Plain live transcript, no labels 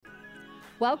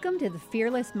Welcome to the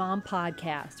Fearless Mom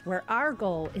Podcast, where our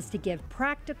goal is to give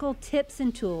practical tips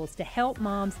and tools to help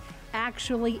moms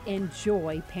actually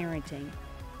enjoy parenting.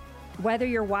 Whether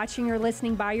you're watching or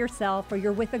listening by yourself or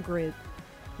you're with a group,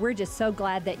 we're just so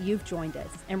glad that you've joined us.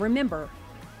 And remember,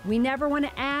 we never want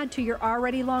to add to your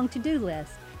already long to-do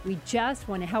list. We just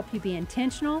want to help you be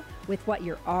intentional with what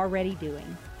you're already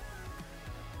doing.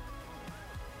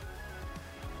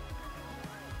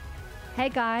 Hey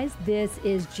guys, this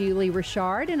is Julie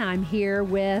Richard, and I'm here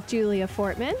with Julia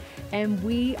Fortman. And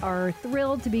we are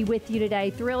thrilled to be with you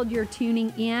today. Thrilled you're tuning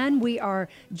in. We are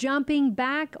jumping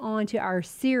back onto our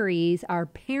series, our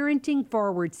Parenting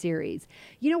Forward series.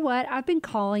 You know what? I've been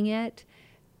calling it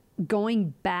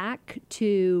going back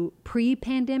to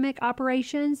pre-pandemic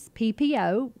operations,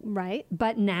 PPO. Right.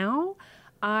 But now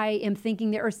I am thinking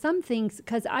there are some things,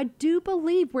 because I do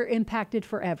believe we're impacted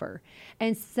forever.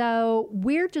 And so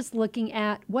we're just looking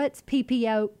at what's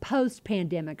PPO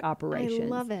post-pandemic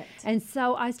operations. I love it. And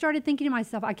so I started thinking to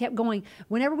myself, I kept going,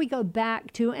 whenever we go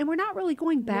back to, and we're not really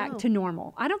going back to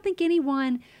normal. I don't think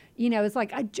anyone, is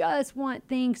like, I just want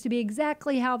things to be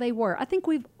exactly how they were. I think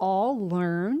we've all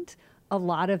learned a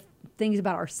lot of things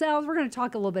about ourselves. We're going to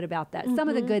talk a little bit about that, some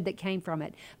of the good that came from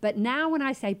it. But now when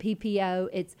I say PPO,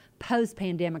 it's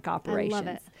post-pandemic operations. I love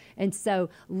it. And so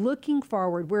looking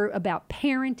forward, we're about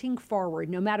parenting forward.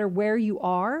 No matter where you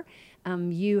are,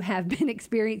 you have been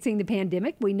experiencing the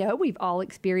pandemic. We know we've all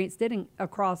experienced it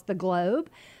across the globe,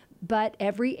 but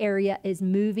every area is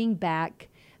moving back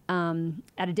at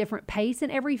a different pace,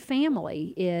 and every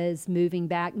family is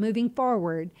moving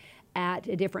forward at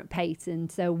a different pace. And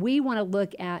so we want to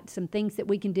look at some things that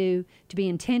we can do to be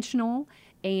intentional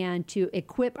and to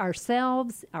equip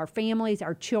ourselves, our families,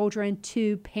 our children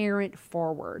to parent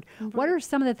forward. Right. What are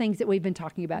some of the things that we've been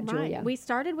talking about, Julia? We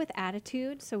started with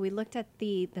attitude. So we looked at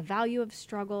the value of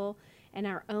struggle and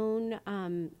our own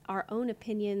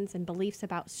opinions and beliefs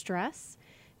about stress.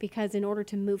 Because in order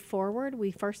to move forward, we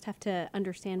first have to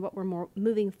understand what we're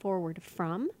moving forward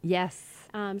from. Yes.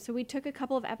 So we took a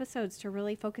couple of episodes to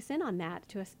really focus in on that,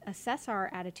 to assess our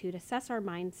attitude, assess our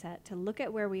mindset, to look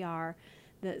at where we are,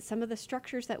 some of the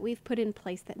structures that we've put in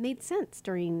place that made sense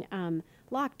during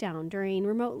lockdown, during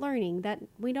remote learning that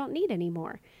we don't need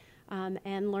anymore.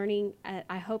 And learning,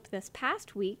 I hope this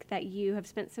past week that you have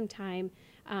spent some time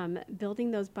building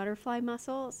those butterfly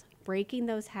muscles, breaking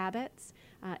those habits,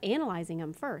 analyzing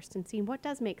them first and seeing what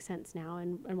does make sense now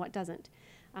and what doesn't.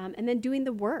 And then doing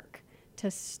the work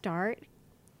to start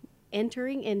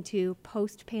entering into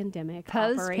post-pandemic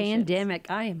operations. Post-pandemic,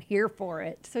 I am here for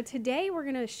it. So today we're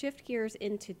going to shift gears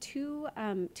into two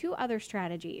other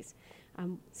strategies.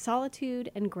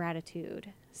 Solitude and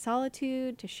gratitude.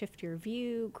 Solitude to shift your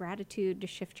view, gratitude to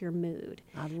shift your mood.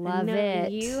 I love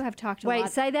it. You have talked a lot. Wait,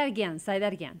 say that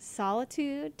again.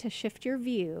 Solitude to shift your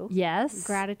view. Yes.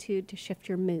 Gratitude to shift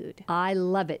your mood. I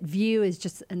love it. View is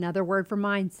just another word for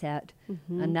mindset,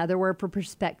 another word for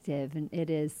perspective, and it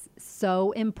is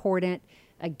so important.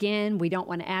 Again, we don't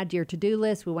want to add to your to-do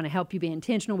list. We want to help you be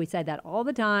intentional. We say that all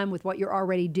the time with what you're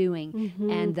already doing.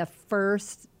 And the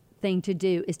first thing to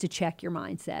do is to check your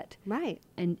mindset. Right.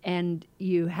 And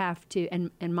you have to,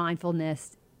 and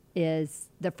mindfulness is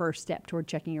the first step toward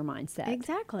checking your mindset.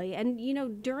 Exactly. And,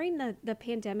 during the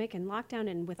pandemic and lockdown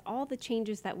and with all the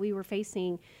changes that we were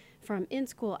facing from in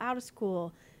school, out of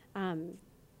school,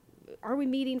 are we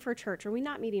meeting for church? Are we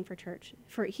not meeting for church?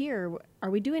 For here, are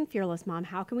we doing Fearless Mom?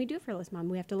 How can we do Fearless Mom?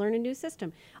 We have to learn a new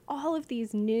system. All of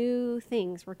these new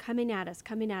things were coming at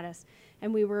us.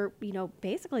 And we were,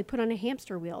 basically put on a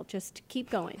hamster wheel. Just keep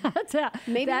going.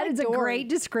 Maybe that is a great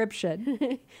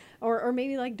description. or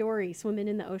maybe like Dory swimming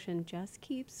in the ocean. Just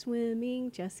keep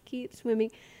swimming. Just keep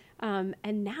swimming. And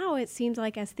now it seems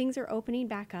like as things are opening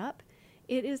back up,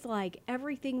 it is like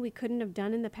everything we couldn't have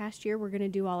done in the past year, we're going to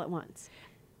do all at once.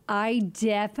 I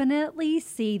definitely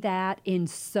see that in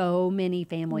so many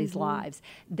families' lives.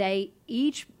 They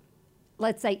each,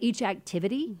 let's say each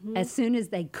activity, as soon as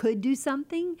they could do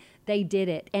something, they did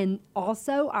it. And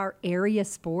also our area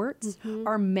sports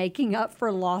are making up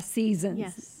for lost seasons.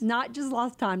 Yes. Not just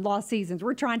lost time, lost seasons.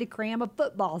 We're trying to cram a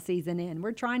football season in.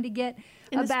 We're trying to get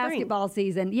a basketball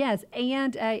season. Yes.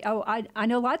 And I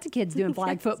know lots of kids doing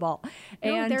flag football.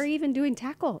 And they're even doing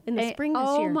tackle in the spring this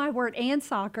year. Oh my word. And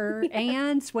soccer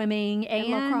and swimming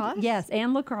and lacrosse. Yes.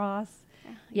 And lacrosse.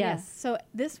 Yes. So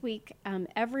this week,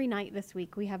 every night this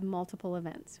week, we have multiple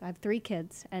events. I have 3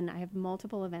 kids, and I have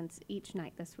multiple events each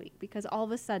night this week because all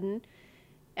of a sudden,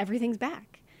 everything's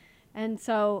back. And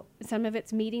so some of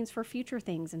it's meetings for future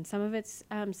things, and some of it's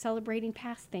celebrating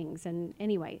past things. And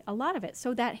anyway, a lot of it.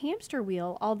 So that hamster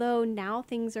wheel, although now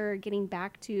things are getting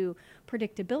back to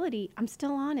predictability, I'm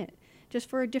still on it. just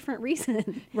for a different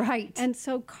reason. Right. And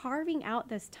so carving out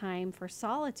this time for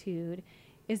solitude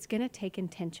is going to take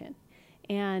intention.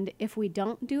 And if we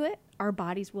don't do it, our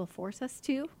bodies will force us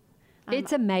to.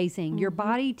 It's amazing. Your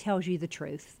body tells you the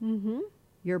truth.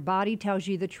 Your body tells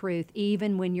you the truth,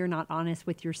 even when you're not honest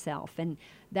with yourself. And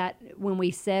that when we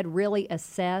said really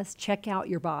assess, check out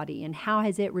your body and how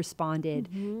has it responded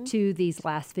to these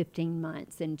last 15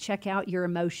 months, and check out your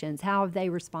emotions. How have they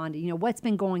responded? You know, what's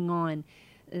been going on?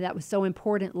 That was so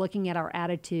important, looking at our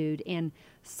attitude. And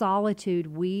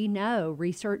solitude, we know,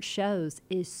 research shows,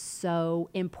 is so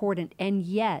important. And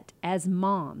yet, as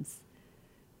moms,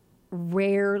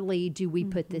 rarely do we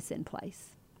put this in place.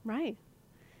 Right.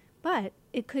 But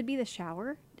it could be the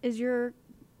shower is your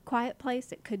quiet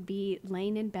place. It could be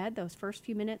laying in bed those first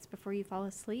few minutes before you fall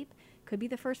asleep. Could be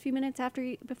the first few minutes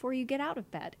before you get out of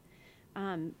bed.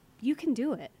 You can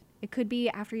do it. It could be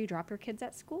after you drop your kids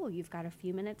at school. You've got a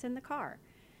few minutes in the car.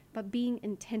 But being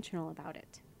intentional about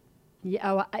it.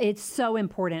 Yeah, it's so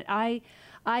important. I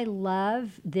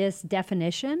love this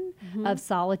definition of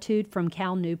solitude from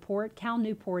Cal Newport. Cal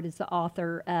Newport is the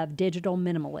author of Digital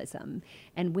Minimalism,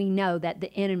 and we know that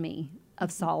the enemy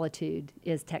of solitude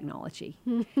is technology.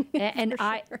 And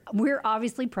we're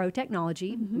obviously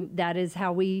pro-technology. That is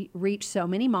how we reach so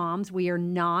many moms. We are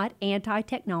not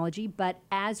anti-technology, but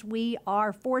as we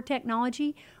are for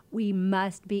technology, we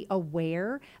must be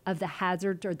aware of the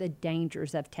hazards or the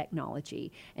dangers of technology.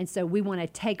 And so we want to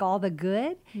take all the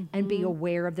good and be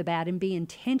aware of the bad and be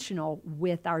intentional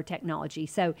with our technology.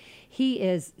 So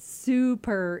he's a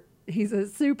super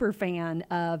fan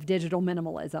of digital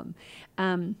minimalism.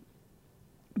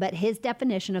 But his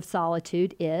definition of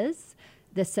solitude is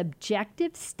the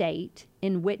subjective state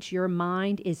in which your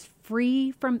mind is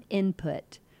free from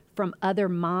input from other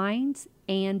minds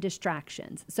and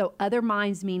distractions. So other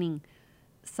minds meaning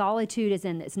solitude is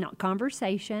it's not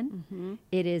conversation.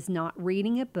 It is not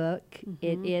reading a book.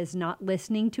 It is not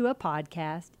listening to a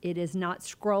podcast. It is not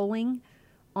scrolling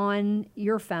on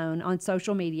your phone, on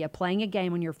social media, playing a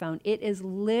game on your phone. It is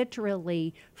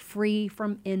literally free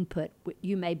from input.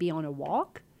 You may be on a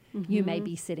walk. You may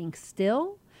be sitting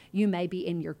still. You may be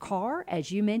in your car,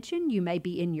 as you mentioned. You may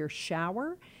be in your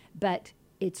shower, but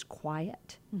it's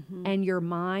quiet, and your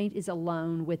mind is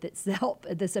alone with itself,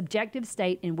 the subjective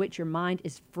state in which your mind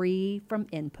is free from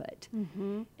input.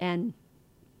 And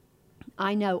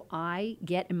I know I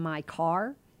get in my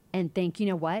car and think, you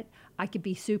know what, I could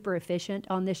be super efficient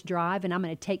on this drive, and I'm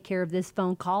going to take care of this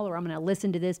phone call, or I'm going to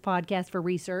listen to this podcast for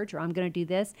research, or I'm going to do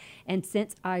this. And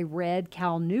since I read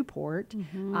Cal Newport,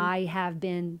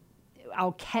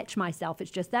 I'll catch myself.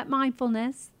 It's just that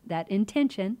mindfulness, that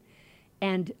intention.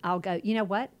 And I'll go, you know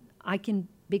what? I can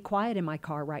be quiet in my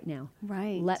car right now.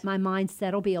 Right. Let my mind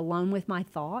settle, be alone with my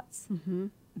thoughts.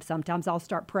 Sometimes I'll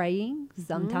start praying.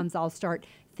 Sometimes I'll start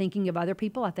thinking of other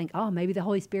people. I think, oh, maybe the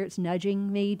Holy Spirit's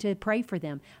nudging me to pray for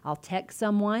them. I'll text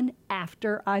someone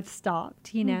after I've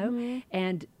stopped, you know,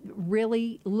 and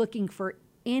really looking for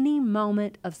any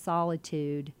moment of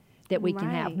solitude that we can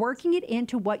have, working it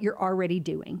into what you're already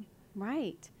doing.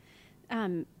 Right.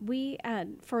 We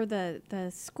for the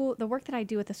school, the work that I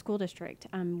do at the school district,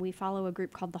 we follow a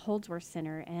group called the Holdsworth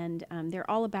Center, and they're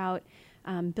all about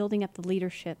building up the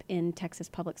leadership in Texas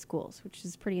public schools, which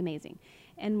is pretty amazing.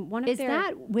 And one of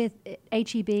that with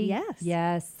HEB? Yes.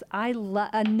 Yes.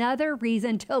 Another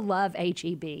reason to love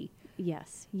HEB.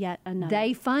 Yes, yet another.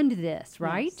 They fund this,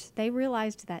 right? Yes. They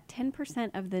realized that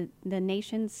 10% of the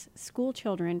nation's school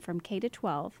children from K to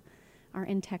 12 are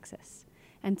in Texas.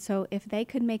 And so if they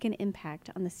could make an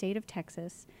impact on the state of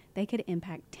Texas, they could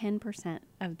impact 10%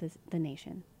 of the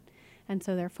nation. And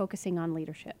so they're focusing on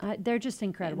leadership. They're just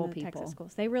incredible in the people. Texas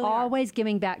schools. They really always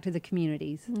giving back to the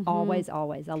communities. Always,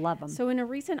 always. I love them. So in a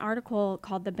recent article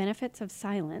called "The Benefits of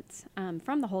Silence"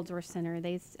 from the Holdsworth Center,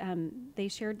 they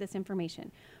shared this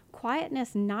information.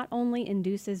 Quietness not only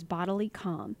induces bodily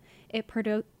calm, it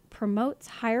promotes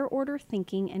higher order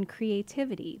thinking and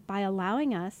creativity by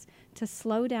allowing us to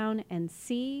slow down and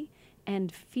see and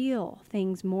feel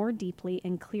things more deeply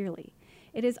and clearly.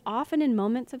 It is often in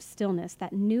moments of stillness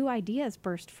that new ideas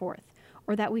burst forth,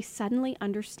 or that we suddenly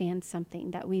understand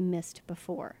something that we missed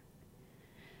before.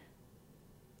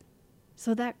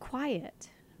 So that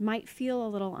quiet might feel a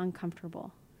little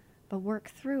uncomfortable, but work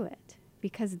through it,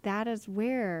 because that is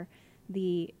where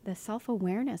the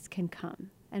self-awareness can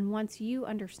come. And once you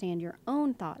understand your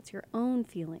own thoughts, your own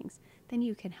feelings, then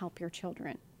you can help your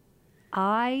children.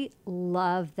 I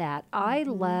love that. I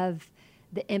love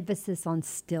the emphasis on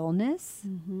stillness,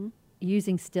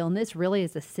 using stillness really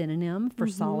as a synonym for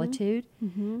solitude,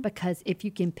 because if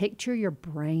you can picture your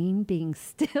brain being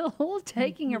still,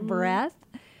 taking a breath,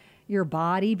 your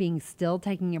body being still,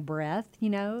 taking a breath,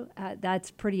 that's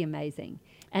pretty amazing.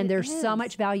 And there's so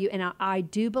much value. And I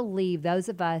do believe those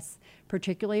of us,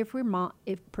 particularly if we're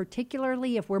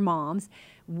moms,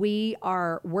 we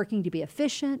are working to be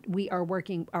efficient. We are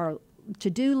working our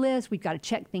to-do list. We've got to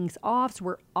check things off. So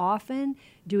we're often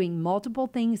doing multiple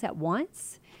things at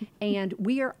once. And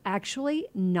we are actually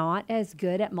not as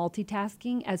good at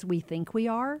multitasking as we think we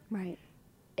are. Right.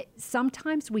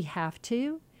 Sometimes we have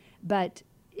to, but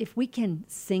if we can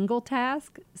single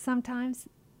task sometimes,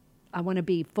 I want to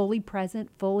be fully present,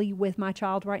 fully with my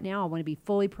child right now. I want to be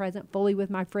fully present, fully with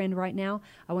my friend right now.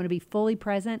 I want to be fully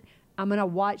present. I'm going to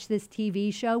watch this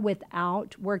TV show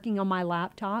without working on my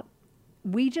laptop.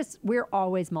 We're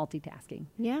always multitasking.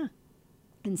 Yeah.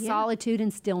 And solitude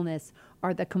and stillness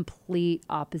are the complete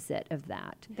opposite of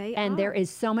that. They and are. there is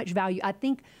so much value. I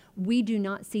think we do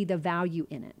not see the value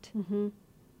in it. Mm-hmm.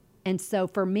 And so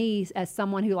for me, as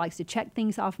someone who likes to check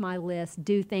things off my list,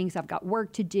 do things, I've got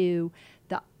work to do,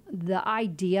 the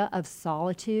idea of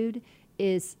solitude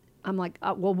is, I'm like,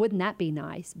 well, wouldn't that be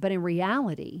nice? But in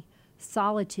reality,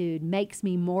 solitude makes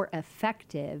me more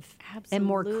effective and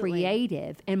more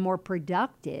creative and more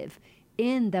productive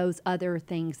in those other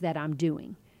things that I'm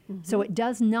doing. Mm-hmm. So it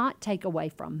does not take away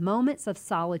from. Moments of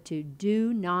solitude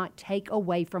do not take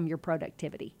away from your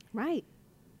productivity. Right.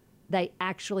 They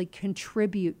actually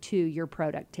contribute to your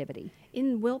productivity.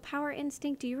 In Willpower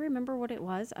Instinct, do you remember what it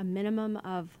was? A minimum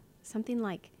of something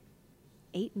like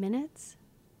 8 minutes?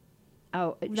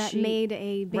 Oh, that made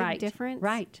a big difference?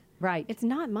 Right. It's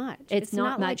not much. It's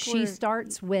not much. Like she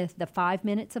starts with the 5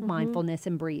 minutes of mindfulness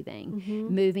and breathing,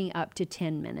 moving up to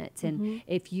 10 minutes. And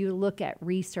if you look at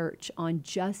research on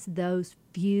just those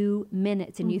few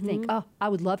minutes and you think, oh, I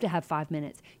would love to have 5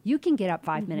 minutes, you can get up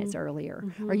 5 minutes earlier,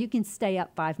 or you can stay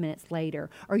up 5 minutes later,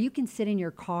 or you can sit in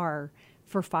your car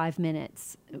for 5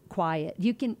 minutes quiet.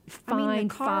 You can find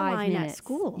the car 5 line minutes. At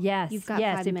school. Yes, You've got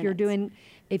yes. 5 minutes.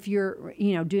 If you're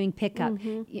doing pickup,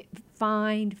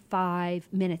 find 5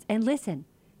 minutes. And listen,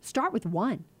 start with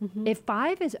one. If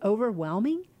 5 is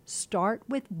overwhelming, start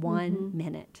with 1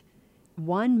 minute.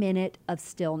 1 minute of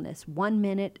stillness, 1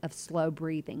 minute of slow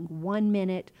breathing, 1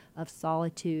 minute of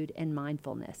solitude and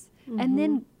mindfulness, and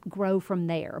then grow from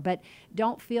there. But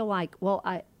don't feel like, well,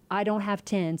 I don't have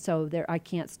 10, so I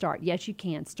can't start. Yes, you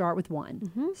can. Start with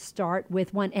 1. Start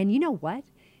with 1. And you know what?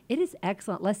 It is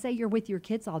excellent. Let's say you're with your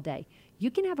kids all day. You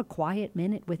can have a quiet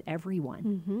minute with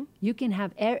everyone. You can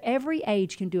have, every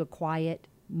age can do a quiet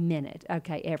minute.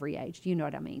 Okay, every age. You know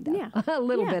what I mean, though. Yeah. A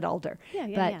little bit older.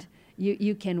 But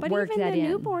you can work that in. But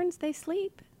even the newborns, they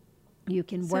sleep. You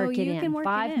can work it in.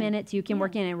 5 minutes, you can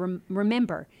work in. And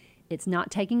remember, it's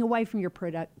not taking away from your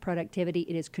productivity.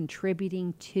 It is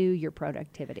contributing to your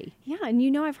productivity. Yeah,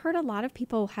 and I've heard a lot of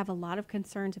people have a lot of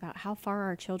concerns about how far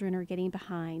our children are getting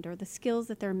behind or the skills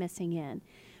that they're missing in.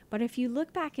 But if you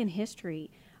look back in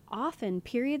history, often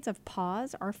periods of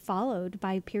pause are followed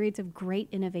by periods of great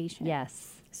innovation.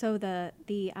 Yes. So the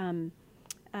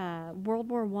World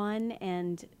War I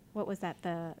and what was that?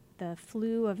 The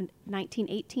flu of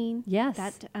 1918. Yes.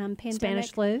 That pandemic.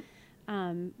 Spanish flu.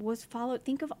 Was followed.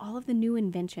 Think of all of the new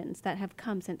inventions that have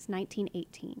come since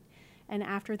 1918, and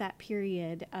after that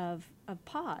period of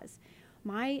pause.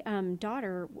 My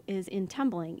daughter is in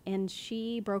tumbling, and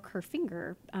she broke her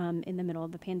finger in the middle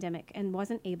of the pandemic and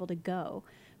wasn't able to go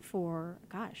for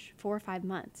 4 or 5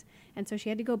 months. And so she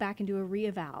had to go back and do a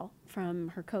re-eval from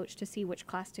her coach to see which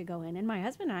class to go in. And my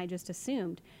husband and I just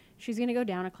assumed she's going to go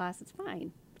down a class. It's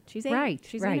fine. She's 8.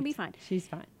 She's going to be fine. She's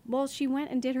fine. Well, she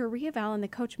went and did her re-eval, and the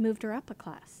coach moved her up a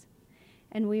class.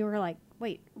 And we were like,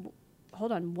 wait,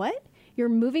 hold on, what? You're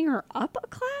moving her up a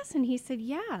class? And he said,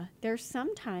 yeah, there's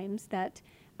sometimes that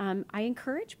I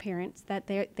encourage parents that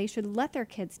they should let their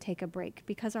kids take a break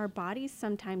because our bodies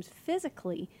sometimes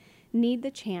physically need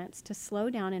the chance to slow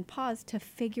down and pause to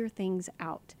figure things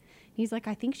out. He's like,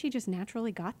 I think she just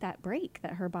naturally got that break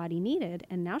that her body needed,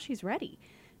 and now she's ready.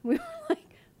 We were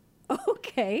like,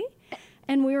 okay.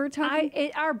 And we were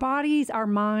talking. Our bodies, our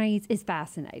minds is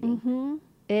fascinating.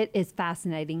 It is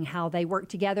fascinating how they work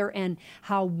together and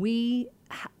how we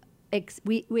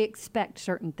expect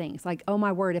certain things. Like, oh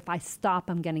my word, if I stop,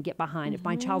 I'm going to get behind. If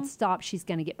my child stops, she's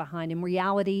going to get behind. In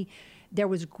reality, there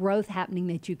was growth happening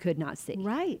that you could not see.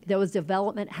 Right. There was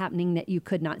development happening that you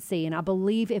could not see. And I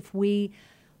believe if we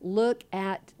look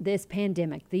at this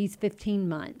pandemic, these 15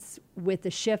 months, with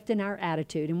the shift in our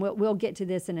attitude, and we'll get to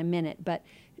this in a minute, but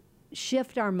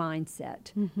shift our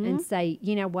mindset and say,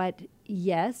 you know what,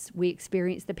 yes, we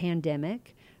experienced the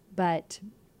pandemic, but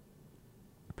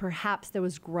perhaps there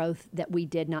was growth that we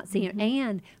did not see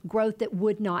and growth that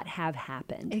would not have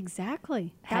happened.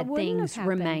 Exactly. Had That wouldn't things have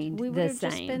happened. remained we the would have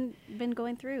same. just been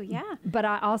going through. Yeah. But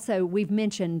we've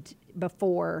mentioned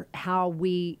before how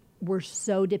we were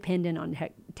so dependent on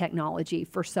technology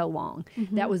for so long.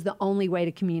 That was the only way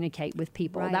to communicate with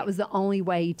people. Right. That was the only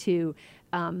way to,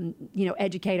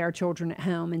 educate our children at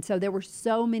home. And so there were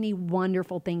so many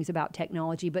wonderful things about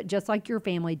technology. But just like your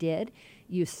family did,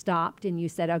 you stopped and you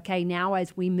said, okay, now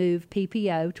as we move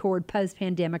PPO toward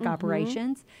post-pandemic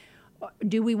operations,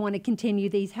 do we want to continue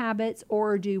these habits,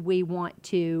 or do we want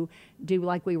to do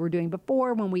like we were doing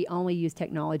before when we only use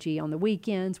technology on the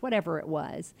weekends, whatever it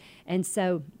was? And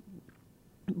so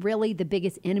really the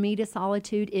biggest enemy to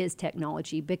solitude is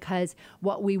technology, because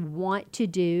what we want to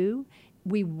do,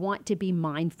 we want to be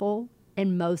mindful,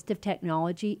 and most of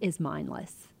technology is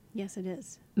mindless. Yes, it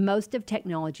is. Most of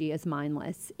technology is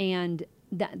mindless, and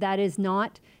that is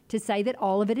not to say that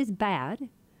all of it is bad,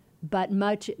 but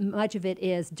much of it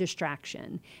is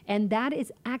distraction. And that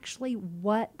is actually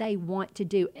what they want to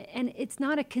do. And it's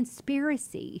not a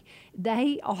conspiracy.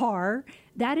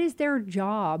 That is their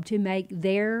job, to make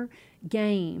their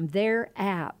game, their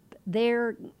app,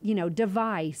 their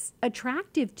device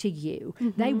attractive to you.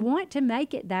 They want to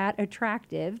make it that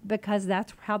attractive because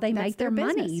that's how they make their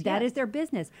money. Business, That yes. is their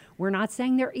business. We're not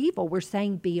saying they're evil. We're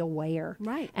saying be aware.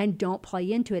 Right. And don't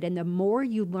play into it. And the more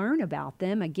you learn about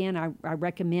them, again, I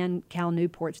recommend Cal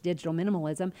Newport's Digital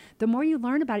Minimalism. The more you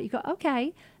learn about it, you go,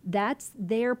 okay, that's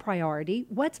their priority.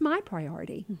 What's my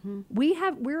priority? We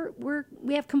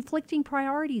have conflicting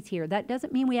priorities here. That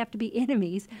doesn't mean we have to be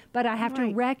enemies, but I have to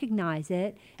Right. recognize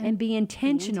it and be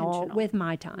intentional intentional. with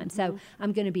my time. So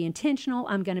I'm going to be intentional.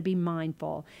 I'm going to be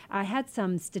mindful. I had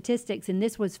some statistics, and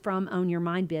this was from Own Your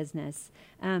Mind Business,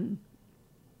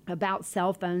 about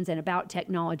cell phones and about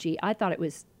technology. I thought it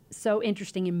was so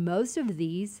interesting. And most of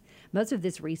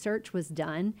this research was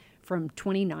done from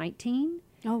 2019.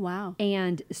 Oh, wow.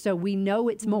 And so we know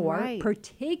it's more, Right.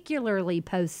 particularly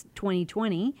post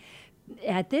 2020.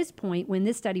 At this point, when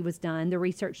this study was done, the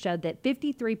research showed that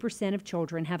 53% of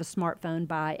children have a smartphone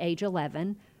by age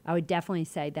 11. I would definitely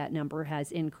say that number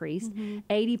has increased.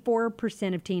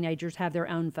 84% of teenagers have their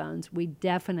own phones. We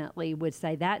definitely would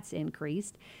say that's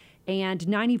increased. And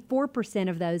 94%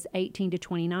 of those 18 to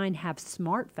 29 have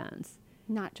smartphones.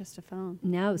 Not just a phone.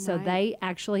 No, so Right. they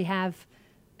actually have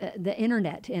the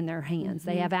internet in their hands.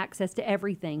 They have access to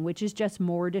everything, which is just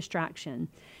more distraction.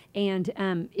 And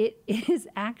it is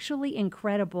actually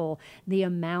incredible the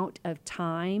amount of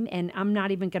time. And I'm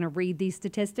not even going to read these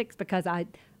statistics because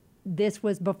this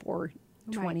was before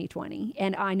 2020.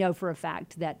 And I know for a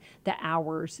fact that the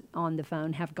hours on the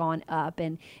phone have gone up.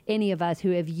 And any of us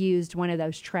who have used one of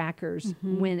those trackers,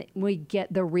 when we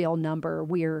get the real number,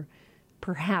 we're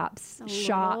perhaps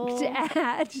shocked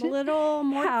at A little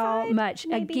more how much.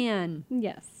 maybe? Again,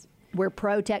 Yes. we're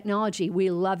pro technology.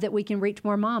 We love that we can reach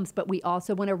more moms, but we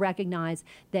also want to recognize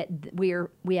that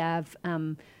we have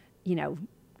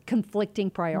conflicting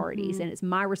priorities, and it's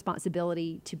my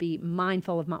responsibility to be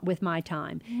mindful with my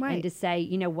time and Right. to say,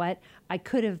 you know what, I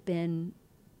could have been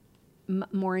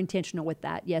more intentional with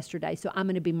that yesterday, so I'm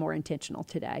going to be more intentional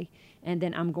today, and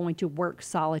then I'm going to work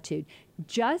solitude.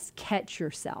 Just catch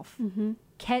yourself.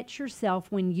 Catch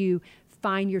yourself when you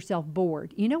find yourself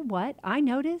bored. You know what I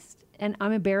noticed, and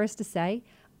I'm embarrassed to say,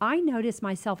 I noticed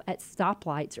myself at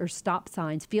stoplights or stop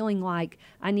signs feeling like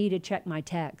I need to check my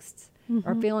texts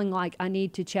or feeling like I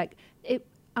need to check it.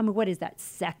 I mean, what is that,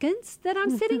 seconds that I'm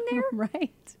sitting there?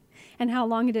 Right. And how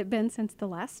long had it been since the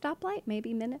last stoplight?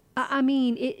 Maybe minutes? I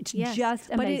mean, it's Yes. just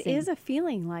amazing. But it is a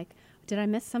feeling like, did I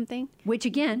miss something? Which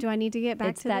again, Do I need to get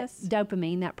back it's to that this?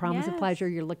 dopamine, that promise of Yes. pleasure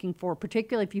you're looking for,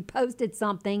 particularly if you posted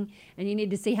something and you need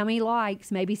to see how many likes,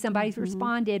 maybe somebody's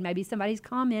responded, maybe somebody's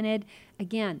commented.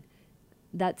 Again,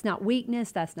 that's not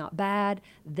weakness, that's not bad.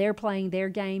 They're playing their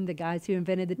game, the guys who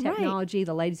invented the Right. technology,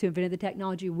 the ladies who invented the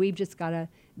technology. We've just got to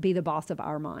be the boss of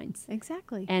our minds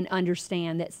Exactly. and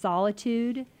understand that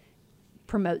solitude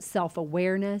promotes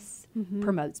self-awareness,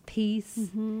 promotes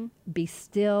peace. Be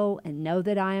still and know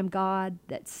that I am God.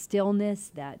 That stillness,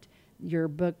 that your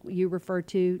book you refer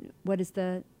to, what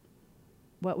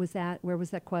was that? Where was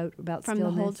that quote about From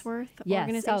stillness? the Holdsworth Yes.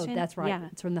 organization? Oh, that's right. Yeah.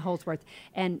 It's from the Holdsworth.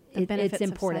 And The it's benefits of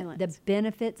important. The silence.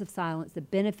 benefits of silence, the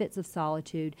benefits of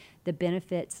solitude, the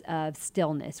benefits of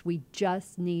stillness. We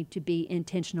just need to be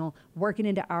intentional, working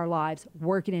into our lives,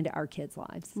 working into our kids'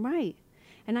 lives. Right.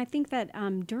 And I think that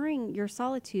during your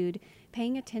solitude,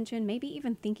 paying attention, maybe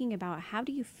even thinking about how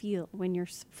do you feel when you're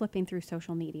flipping through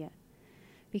social media?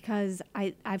 Because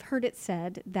I've heard it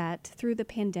said that through the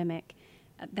pandemic,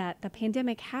 that the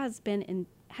pandemic has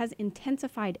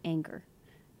intensified anger.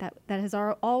 that is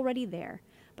already there,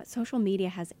 but social media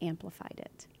has amplified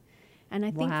it. And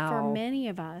I think for Wow. many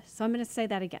of us, so I'm going to say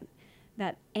that again,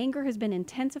 that anger has been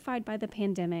intensified by the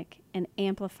pandemic and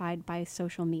amplified by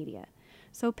social media.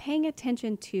 So paying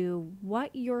attention to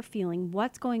what you're feeling,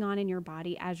 what's going on in your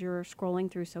body as you're scrolling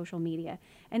through social media,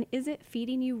 and is it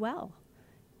feeding you well?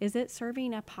 Is it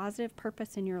serving a positive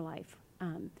purpose in your life?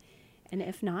 And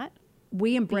if not,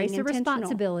 We embrace the being intentional.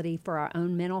 responsibility for our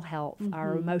own mental health,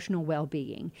 our emotional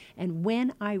well-being. And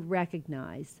when I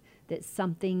recognize that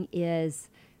something is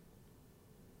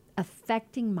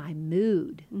affecting my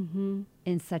mood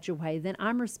in such a way, then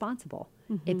I'm responsible.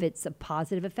 If it's a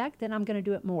positive effect, then I'm going to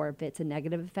do it more. If it's a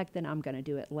negative effect, then I'm going to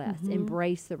do it less.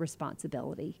 Embrace the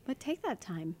responsibility. but take that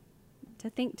time to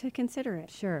think, to consider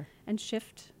it, Sure. and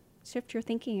shift your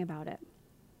thinking about it.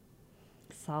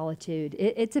 Solitude.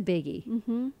 It's a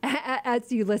biggie.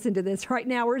 As you listen to this right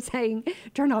now, we're saying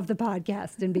turn off the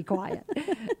podcast and be quiet.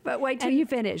 But wait till you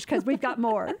finish because we've got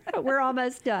more. We're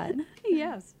almost done.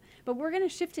 Yes. But we're going to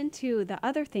shift into the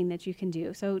other thing that you can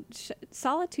do. So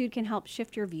solitude can help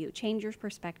shift your view, change your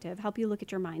perspective, help you look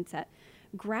at your mindset.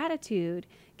 Gratitude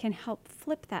can help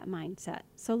flip that mindset.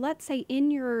 So let's say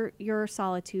in your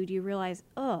solitude, you realize,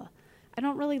 oh, I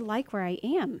don't really like where I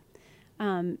am.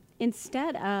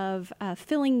 Instead of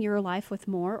filling your life with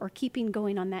more or keeping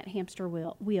going on that hamster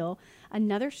wheel,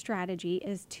 another strategy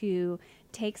is to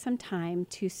take some time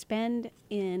to spend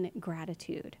in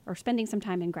gratitude, or spending some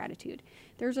time in gratitude.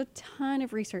 There's a ton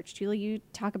of research, Julie. You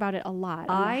talk about it a lot,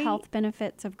 on the health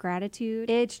benefits of gratitude.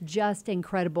 It's just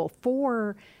incredible.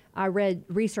 I read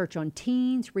research on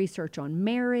teens, research on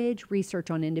marriage,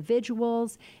 research on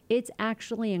individuals. It's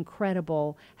actually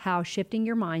incredible how shifting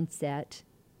your mindset,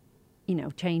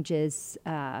 changes.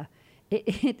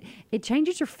 It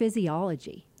changes your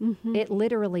physiology. It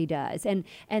literally does. And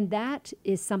that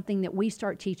is something that we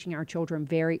start teaching our children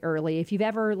very early. If you've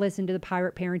ever listened to the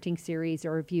Pirate Parenting series,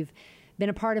 or if you've been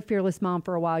a part of Fearless Mom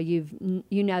for a while, you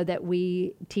know that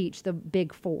we teach the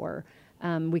big four.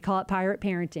 We call it Pirate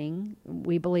Parenting.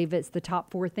 We believe it's the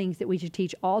top 4 things that we should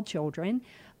teach all children: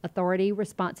 authority,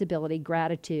 responsibility,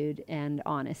 gratitude, and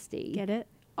honesty. Get it?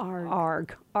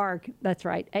 ARG. That's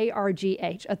right.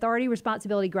 ARGH. Authority,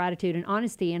 responsibility, gratitude, and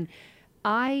honesty. And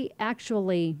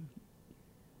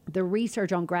the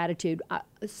research on gratitude,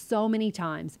 so many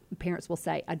times parents will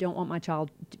say, I don't want my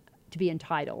child to be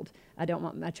entitled. I don't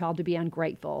want my child to be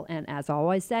ungrateful. And as I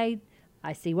always say,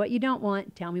 I see what you don't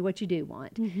want. Tell me what you do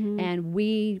want. And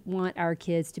we want our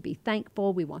kids to be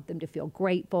thankful. We want them to feel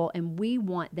grateful. And we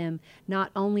want them not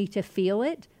only to feel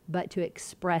it, but to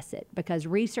express it. Because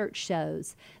research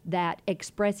shows that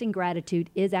expressing gratitude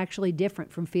is actually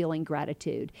different from feeling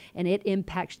gratitude. And it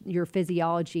impacts your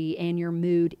physiology and your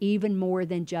mood even more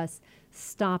than just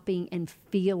stopping and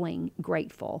feeling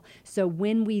grateful. So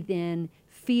when we then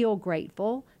feel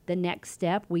grateful, the next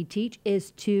step we teach is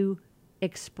to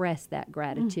express that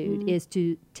gratitude, is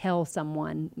to tell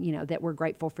someone, that we're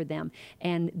grateful for them.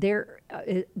 And there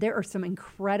are some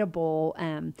incredible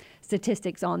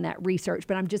statistics on that research,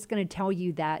 but I'm just going to tell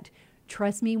you that,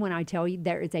 trust me when I tell you,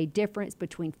 there is a difference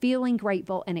between feeling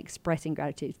grateful and expressing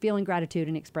gratitude, feeling gratitude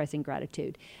and expressing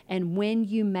gratitude. And when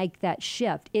you make that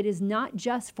shift, it is not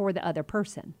just for the other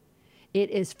person. It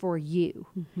is for you.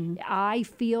 I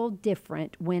feel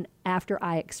different after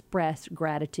I express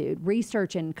gratitude.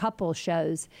 Research in couples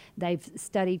shows, they've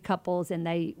studied couples and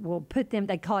they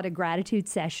call it a gratitude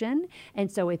session. And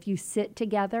so if you sit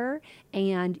together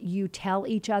and you tell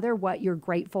each other what you're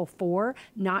grateful for,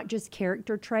 not just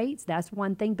character traits, that's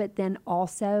one thing, but then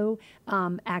also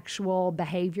actual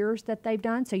behaviors that they've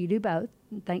done. So you do both.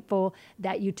 I'm thankful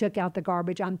that you took out the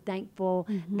garbage. I'm thankful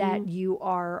that you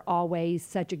are always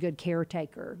such a good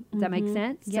caretaker. Does that make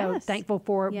sense? Yes. So thankful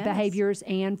for Yes. behaviors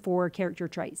and for character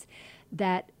traits.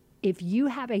 That if you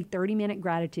have a 30-minute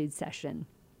gratitude session,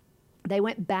 they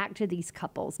went back to these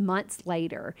couples months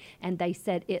later and they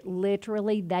said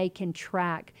they can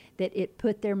track that it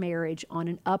put their marriage on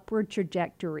an upward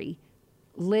trajectory.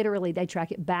 Literally, they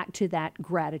track it back to that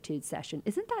gratitude session.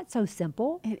 Isn't that so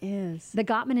simple? It is. The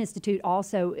Gottman Institute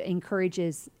also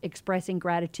encourages expressing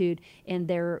gratitude in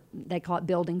they call it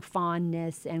building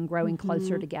fondness and growing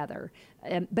closer together.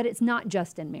 But it's not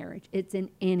just in marriage. It's in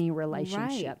any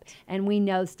relationship. Right. And we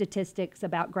know statistics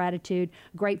about gratitude.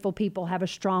 Grateful people have a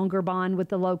stronger bond with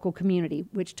the local community,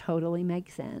 which totally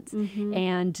makes sense.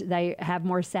 And they have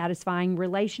more satisfying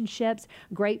relationships.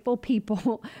 Grateful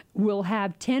people will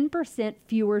have 10%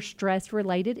 fewer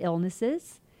stress-related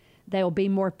illnesses. They'll be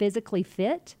more physically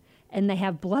fit, and they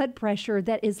have blood pressure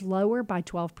that is lower by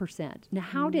 12%. Now,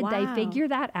 how did they Wow. figure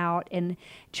that out? And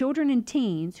children and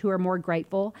teens who are more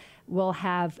grateful will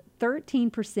have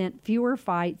 13% fewer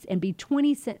fights and be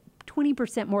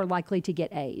 20% more likely to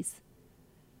get A's.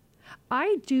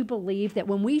 I do believe that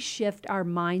when we shift our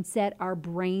mindset, our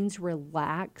brains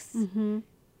relax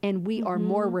and we are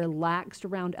more relaxed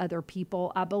around other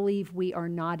people. I believe we are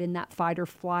not in that fight or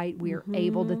flight. We are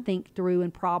able to think through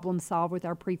and problem solve with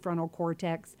our prefrontal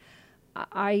cortex.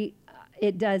 I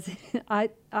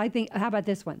think, how about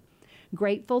this one?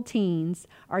 Grateful teens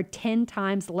are 10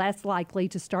 times less likely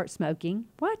to start smoking.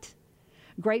 What?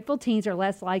 Grateful teens are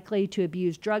less likely to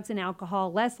abuse drugs and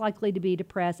alcohol, less likely to be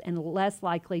depressed, and less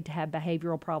likely to have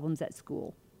behavioral problems at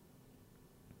school.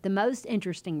 The most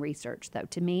interesting research, though,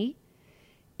 to me,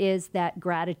 is that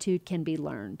gratitude can be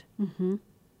learned.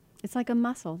 It's like a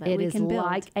muscle that It we is can build.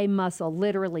 like a muscle,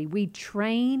 literally. We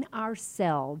train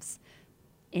ourselves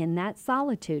in that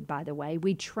solitude, by the way.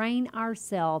 We train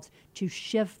ourselves to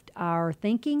shift our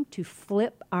thinking, to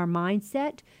flip our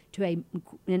mindset to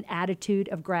an attitude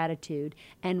of gratitude.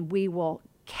 And we will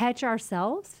catch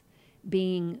ourselves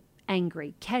being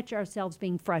angry, catch ourselves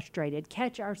being frustrated,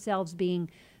 catch ourselves being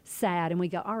sad. And we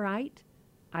go, all right,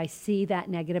 I see that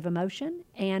negative emotion,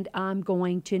 and I'm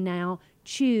going to now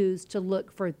choose to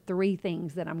look for 3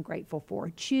 things that I'm grateful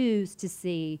for. Choose to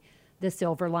see the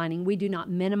silver lining. We do not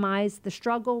minimize the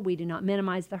struggle. We do not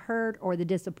minimize the hurt or the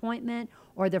disappointment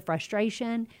or the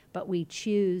frustration, but we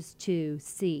choose to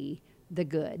see the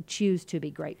good, choose to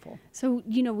be grateful. So,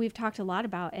 you know, we've talked a lot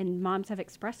about, and moms have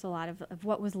expressed a lot of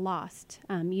what was lost.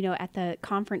 You know, at the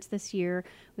conference this year,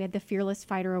 we had the Fearless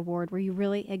Fighter Award where you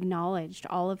really acknowledged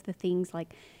all of the things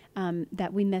like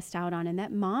that we missed out on and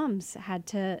that moms had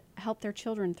to help their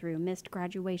children through, missed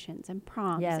graduations and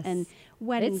proms Yes. and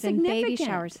weddings It's and baby significant.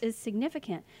 showers is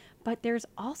significant. But there's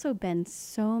also been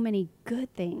so many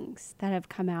good things that have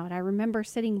come out. I remember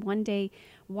sitting one day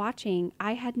watching,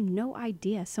 I had no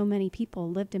idea so many people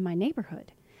lived in my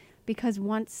neighborhood because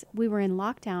once we were in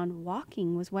lockdown,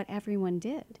 walking was what everyone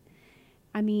did.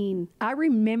 I mean, I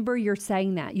remember you're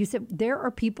saying that. You said there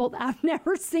are people that I've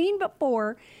never seen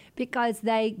before because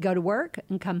they go to work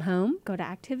and come home go to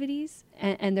activities.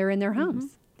 and they're in their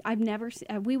homes. I've never,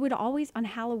 we would always, on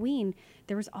Halloween,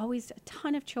 there was always a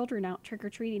ton of children out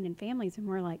trick-or-treating in families. And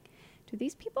we're like, do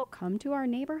these people come to our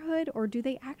neighborhood or do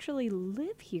they actually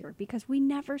live here? Because we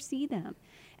never see them.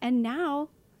 And now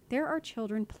there are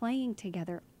children playing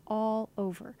together all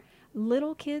over.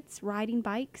 Little kids riding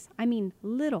bikes. I mean,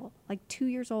 little, like 2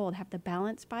 years old, have the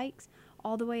balance bikes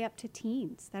all the way up to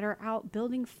teens that are out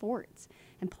building forts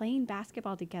and playing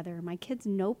basketball together. My kids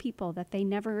know people that they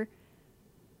never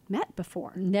met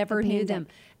before. Never the knew them.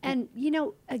 pandemic. And, you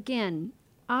know, again,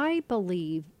 I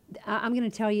believe, I'm going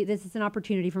to tell you, this is an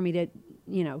opportunity for me to,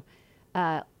 you know,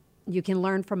 you can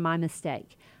learn from my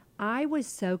mistake. I was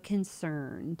so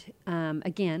concerned,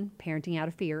 again, parenting out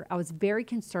of fear. I was very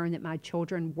concerned that my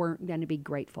children weren't going to be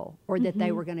grateful or that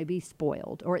they were going to be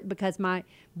spoiled or because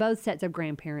both sets of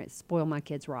grandparents spoil my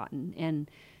kids rotten.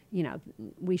 And, you know,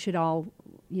 we should all,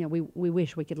 you know, we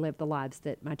wish we could live the lives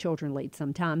that my children lead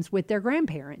sometimes with their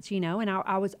grandparents, you know, and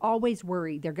I was always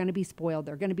worried they're going to be spoiled.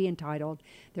 They're going to be entitled.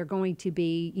 They're going to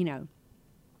be, you know,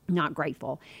 not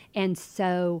grateful. And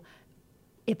so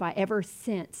if I ever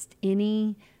sensed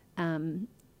any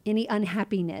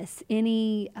unhappiness,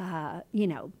 any, you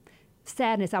know,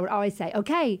 sadness, I would always say,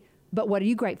 okay, but what are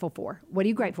you grateful for? What are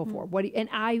you grateful for? What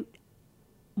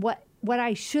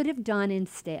I should have done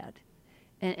instead,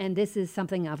 and this is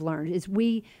something I've learned, is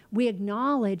we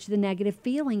acknowledge the negative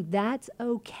feeling. That's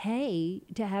okay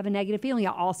to have a negative feeling.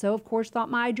 I also, of course,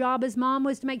 thought my job as mom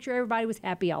was to make sure everybody was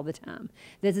happy all the time.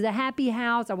 This is a happy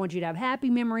house. I want you to have happy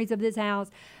memories of this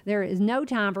house. There is no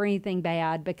time for anything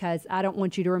bad because I don't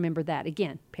want you to remember that.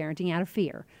 Again, parenting out of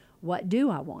fear. What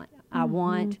do I want? I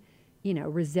want, you know,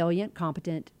 resilient,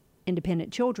 competent,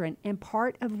 independent children. And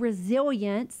part of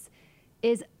resilience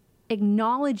is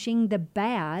acknowledging the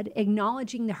bad,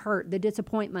 acknowledging the hurt, the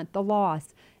disappointment, the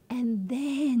loss, and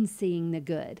then seeing the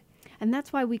good. And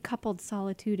that's why we coupled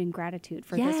solitude and gratitude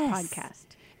for this podcast.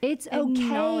 It's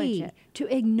Acknowledge okay it.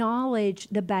 to acknowledge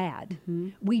the bad.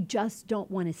 We just don't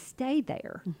want to stay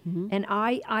there. And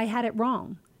I had it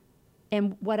wrong.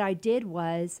 And what I did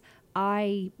was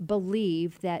I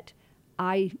believed that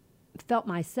I felt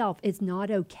myself, it's not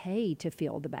okay to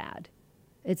feel the bad.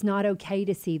 It's not okay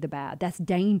to see the bad. That's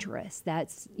dangerous.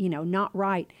 That's, you know, not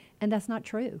right. And that's not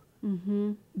true.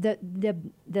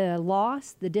 The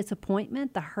loss, the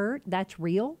disappointment, the hurt, that's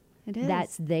real. It is.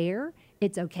 That's there.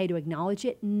 It's okay to acknowledge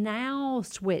it. Now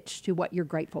switch to what you're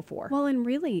grateful for. Well, and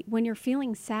really, when you're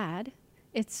feeling sad,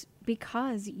 It's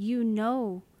because you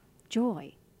know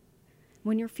joy.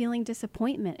 When you're feeling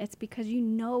disappointment, it's because you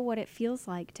know what it feels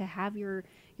like to have your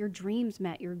dreams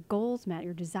met, your goals met,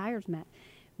 your desires met.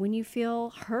 When you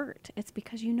feel hurt, it's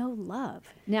because you know love.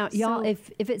 Now, y'all,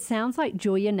 if it sounds like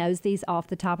Julia knows these off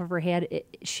the top of her head,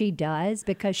 she does,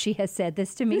 because she has said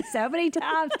this to me so many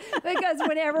times. Because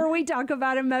whenever we talk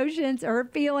about emotions or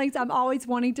feelings, I'm always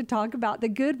wanting to talk about the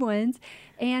good ones.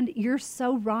 And you're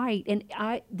so right. And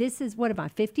this is, what am I,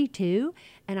 52?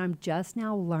 And I'm just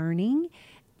now learning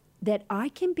that I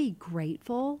can be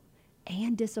grateful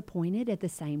and disappointed at the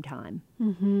same time.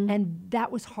 Mm-hmm. And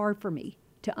that was hard for me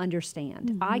to understand.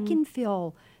 Mm-hmm. I can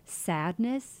feel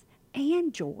sadness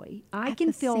and joy. I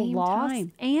can feel loss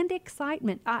and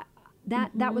excitement.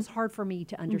 That was hard for me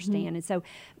to understand. Mm-hmm. And so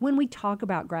when we talk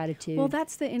about gratitude, well,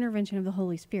 that's the intervention of the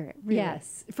Holy Spirit. Really.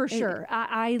 Yes, for sure.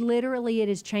 I literally, it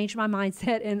has changed my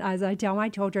mindset. And as I tell my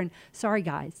children, sorry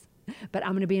guys, but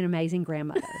I'm going to be an amazing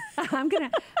grandmother. I'm going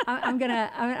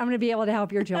to be able to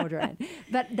help your children.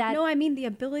 But that, no, I mean the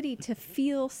ability to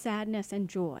feel sadness and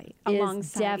joy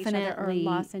alongside each other, or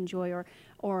loss and joy,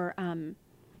 or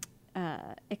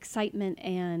excitement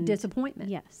and disappointment.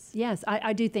 Yes,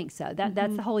 I do think so.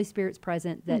 That's the Holy Spirit's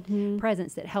presence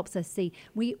that helps us see.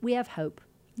 We have hope.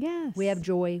 Yes, we have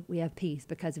joy. We have peace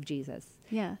because of Jesus.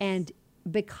 Yes, and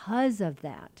because of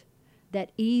that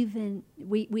even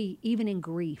even in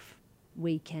grief,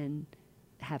 we can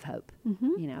have hope.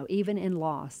 Mm-hmm. Even in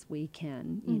loss, we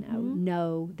can,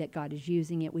 know that God is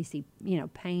using it. We see,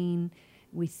 pain,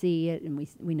 we see it, and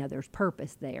we know there's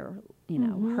purpose there.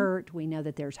 Hurt, we know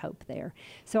that there's hope there.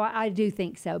 So I do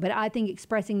think so. But I think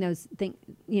expressing those things,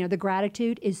 the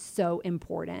gratitude is so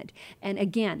important. And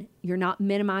again, you're not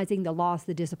minimizing the loss,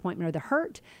 the disappointment, or the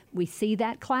hurt. We see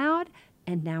that cloud.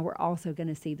 And now we're also going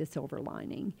to see the silver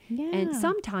lining. Yeah. And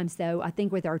sometimes, though, I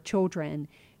think with our children,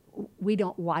 we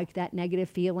don't like that negative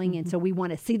feeling. Mm-hmm. And so we want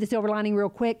to see the silver lining real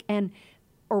quick,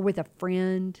 or with a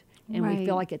friend, and we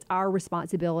feel like it's our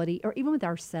responsibility, or even with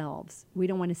ourselves. We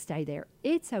don't want to stay there.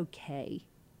 It's okay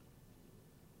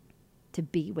to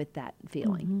be with that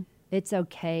feeling. Mm-hmm. It's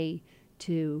okay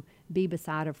to be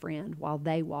beside a friend while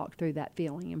they walk through that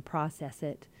feeling and process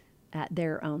it at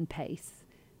their own pace.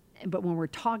 But when we're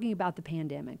talking about the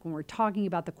pandemic, when we're talking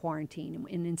about the quarantine,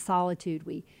 and in solitude,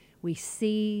 we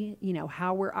see,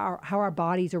 how our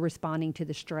bodies are responding to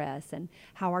the stress, and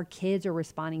how our kids are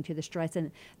responding to the stress,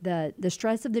 and the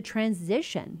stress of the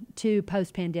transition to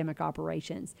post-pandemic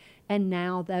operations. And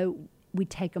now, though, we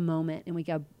take a moment and we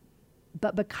go,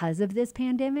 but because of this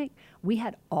pandemic, we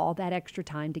had all that extra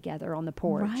time together on the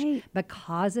porch. Right.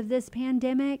 Because of this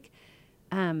pandemic,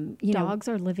 dogs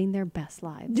are living their best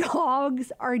lives.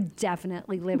 Dogs are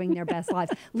definitely living their best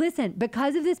lives. Listen,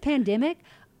 because of this pandemic,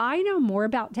 I know more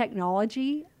about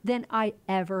technology than I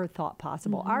ever thought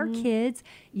possible. Mm-hmm. Our kids,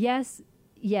 yes,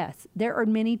 there are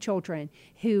many children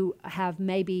who have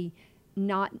maybe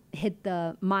not hit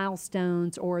the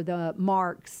milestones or the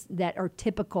marks that are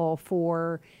typical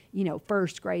for,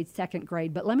 first grade, second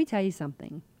grade. But let me tell you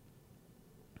something.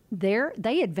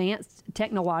 They advanced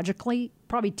technologically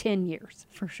probably 10 years.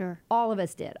 For sure. All of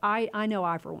us did. I know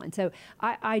I, for one. So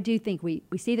I do think we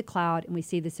see the cloud and we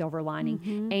see the silver lining.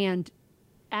 Mm-hmm. And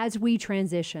as we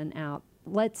transition out,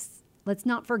 let's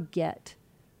not forget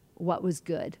what was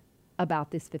good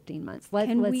about this 15 months.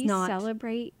 Let's not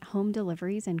celebrate home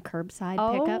deliveries and curbside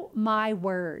Oh, pickup? my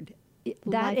word.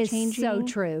 That is so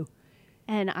true.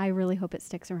 And I really hope it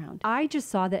sticks around. I just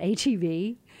saw that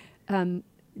HEB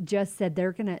just said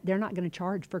they're not gonna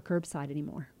charge for curbside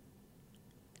anymore.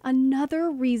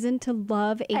 Another reason to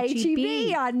love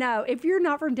HEB. I know. If you're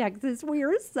not from Texas, we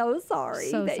are so sorry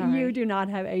you do not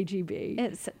have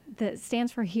HEB. That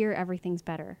stands for Here Everything's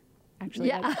Better. Actually,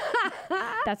 yeah.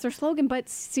 That's their slogan. But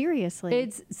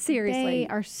seriously, they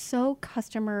are so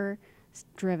customer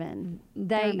driven.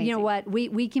 You know what?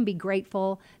 We can be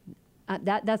grateful.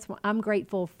 That's what I'm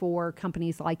grateful for,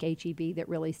 companies like HEB that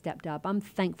really stepped up. I'm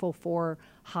thankful for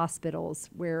hospitals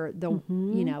where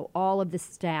all of the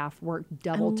staff worked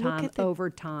double time,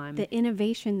 overtime. The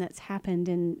innovation that's happened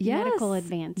in medical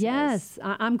advances. Yes,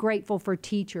 I'm grateful for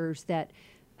teachers that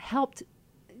helped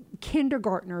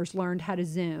kindergartners learn how to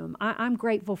Zoom. I'm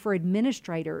grateful for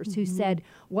administrators who said,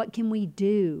 what can we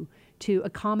do to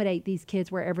accommodate these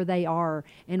kids wherever they are,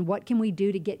 and what can we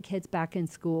do to get kids back in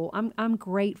school? I'm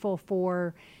grateful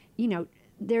for,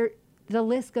 the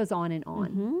list goes on and on.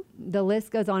 Mm-hmm. The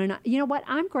list goes on and on. You know what?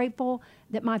 I'm grateful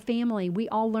that my family, we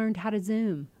all learned how to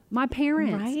Zoom. My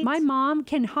parents, my mom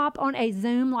can hop on a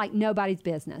Zoom like nobody's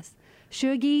business.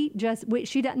 Shuggy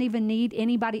she doesn't even need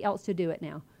anybody else to do it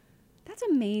now. That's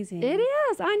amazing. It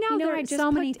is. I know, there I are just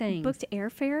so many things. booked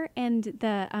airfare, and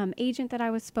the agent that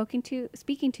I was speaking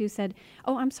to said,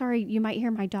 "Oh, I'm sorry, you might hear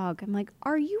my dog." I'm like,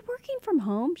 "Are you working from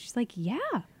home?" She's like, "Yeah,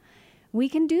 we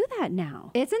can do that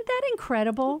now." Isn't that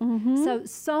incredible?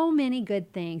 So many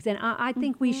good things. And I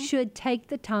think we should take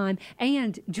the time.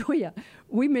 And Julia,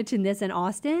 we mentioned this in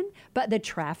Austin, but the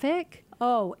traffic.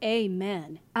 Oh,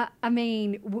 amen. I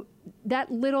mean,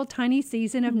 that little tiny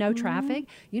season of no traffic.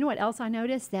 You know what else I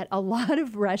noticed? That a lot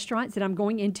of restaurants that I'm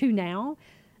going into now,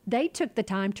 they took the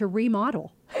time to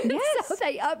remodel. Yes. So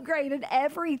they upgraded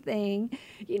everything.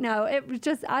 You know, it was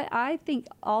just, I think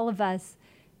all of us,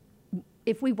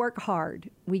 if we work hard,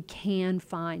 we can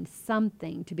find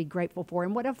something to be grateful for.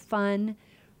 And what a fun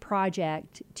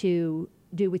project to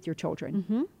do with your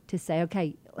children, to say,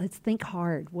 okay, let's think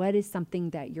hard. What is something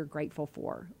that you're grateful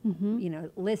for? You know,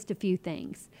 list a few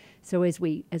things. So as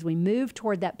we move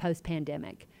toward that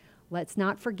post-pandemic, let's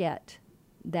not forget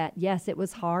that, yes, it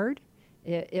was hard.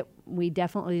 We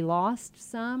definitely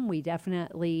lost some. We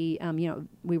definitely,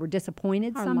 we were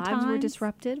disappointed Our sometimes. lives were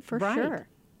disrupted, for Right. sure.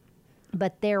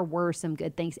 But there were some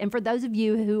good things. And for those of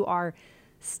you who are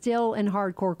still in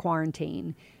hardcore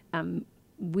quarantine,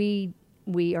 we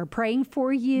are praying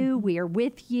for you. We are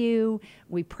with you.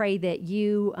 We pray that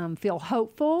you feel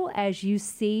hopeful as you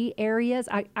see areas.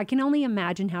 I can only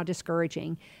imagine how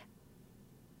discouraging.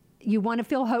 You want to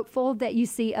feel hopeful that you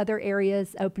see other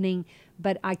areas opening,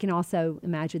 but I can also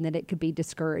imagine that it could be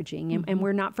discouraging. And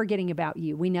we're not forgetting about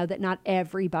you. We know that not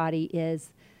everybody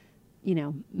is,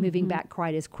 moving back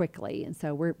quite as quickly. And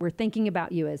so we're thinking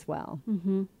about you as well.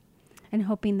 And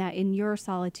hoping that in your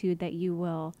solitude that you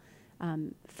will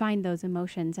find those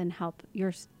emotions and help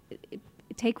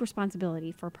take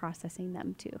responsibility for processing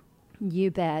them too.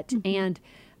 You bet. And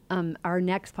our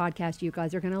next podcast you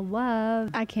guys are going to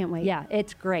love. I can't wait. Yeah,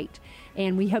 it's great.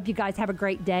 And we hope you guys have a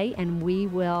great day, and we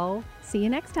will See you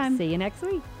next time. see you next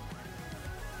week.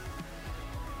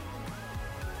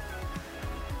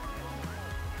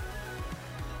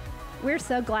 We're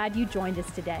so glad you joined us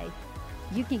today.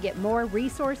 You can get more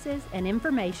resources and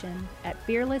information at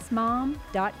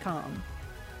fearlessmom.com.